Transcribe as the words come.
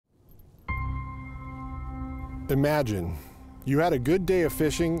Imagine you had a good day of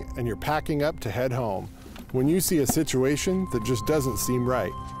fishing and you're packing up to head home when you see a situation that just doesn't seem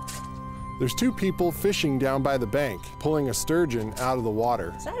right. There's two people fishing down by the bank, pulling a sturgeon out of the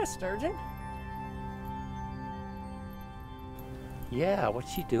water. Is that a sturgeon? Yeah,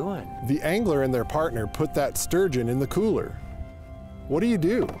 what's she doing? The angler and their partner put that sturgeon in the cooler. What do you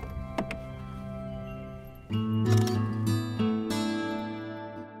do?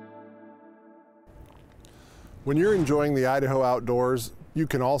 When you're enjoying the Idaho outdoors, you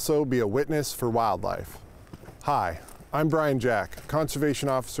can also be a witness for wildlife. Hi, I'm Brian Jack, Conservation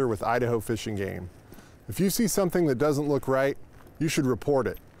Officer with Idaho Fish and Game. If you see something that doesn't look right, you should report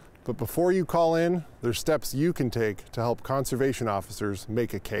it. But before you call in, there's steps you can take to help conservation officers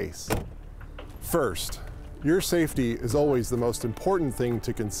make a case. First, your safety is always the most important thing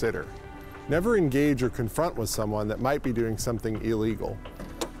to consider. Never engage or confront with someone that might be doing something illegal.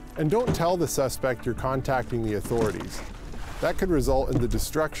 And don't tell the suspect you're contacting the authorities. That could result in the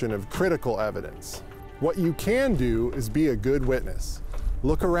destruction of critical evidence. What you can do is be a good witness.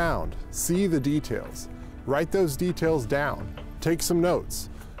 Look around, see the details, write those details down, take some notes,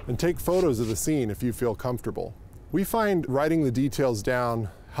 and take photos of the scene if you feel comfortable. We find writing the details down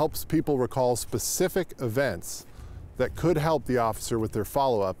helps people recall specific events that could help the officer with their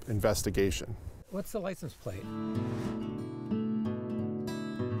follow-up investigation. What's the license plate?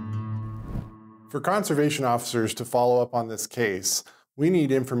 For conservation officers to follow up on this case, we need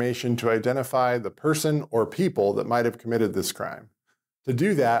information to identify the person or people that might have committed this crime. To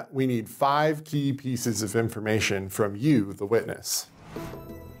do that, we need 5 key pieces of information from you, the witness.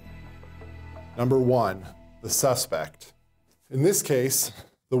 Number 1, the suspect. In this case,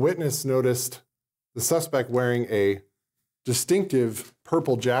 the witness noticed the suspect wearing a distinctive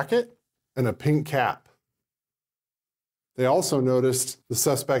purple jacket and a pink cap. They also noticed the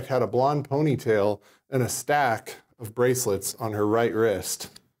suspect had a blonde ponytail and a stack of bracelets on her right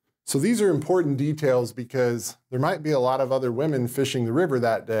wrist. So these are important details because there might be a lot of other women fishing the river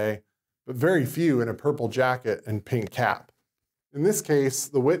that day, but very few in a purple jacket and pink cap. In this case,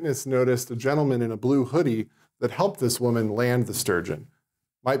 the witness noticed a gentleman in a blue hoodie that helped this woman land the sturgeon.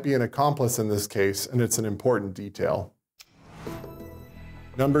 Might be an accomplice in this case, and it's an important detail.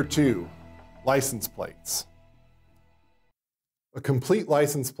 Number 2, license plates. A complete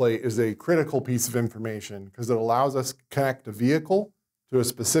license plate is a critical piece of information because it allows us to connect a vehicle to a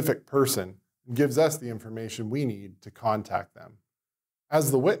specific person and gives us the information we need to contact them.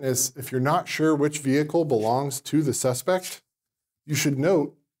 As the witness, if you're not sure which vehicle belongs to the suspect, you should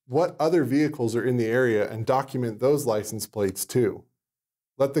note what other vehicles are in the area and document those license plates too.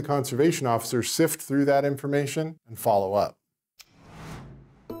 Let the conservation officer sift through that information and follow up.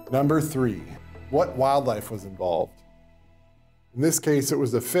 Number 3, what wildlife was involved? In this case, it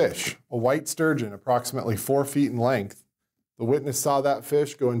was a fish, a white sturgeon approximately 4 feet in length. The witness saw that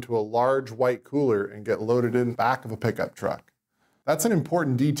fish go into a large white cooler and get loaded in the back of a pickup truck. That's an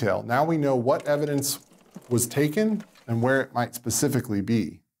important detail. Now we know what evidence was taken and where it might specifically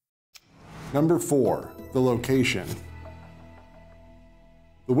be. Number 4, the location.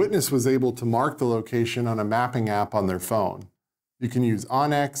 The witness was able to mark the location on a mapping app on their phone. You can use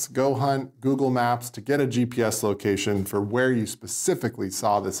OnX, GoHunt, Google Maps to get a GPS location for where you specifically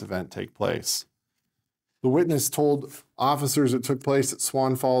saw this event take place. The witness told officers it took place at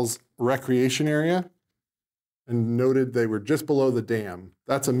Swan Falls Recreation Area and noted they were just below the dam.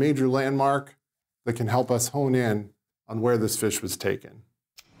 That's a major landmark that can help us hone in on where this fish was taken.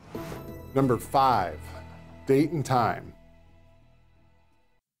 Number 5, date and time.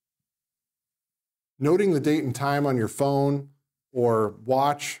 Noting the date and time on your phone or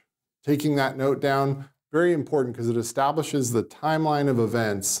watch, taking that note down, very important because it establishes the timeline of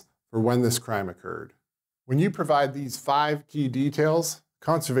events for when this crime occurred. When you provide these 5 key details,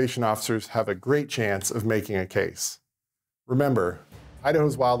 conservation officers have a great chance of making a case. Remember,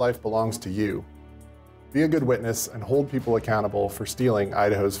 Idaho's wildlife belongs to you. Be a good witness and hold people accountable for stealing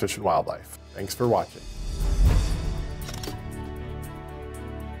Idaho's fish and wildlife. Thanks for watching.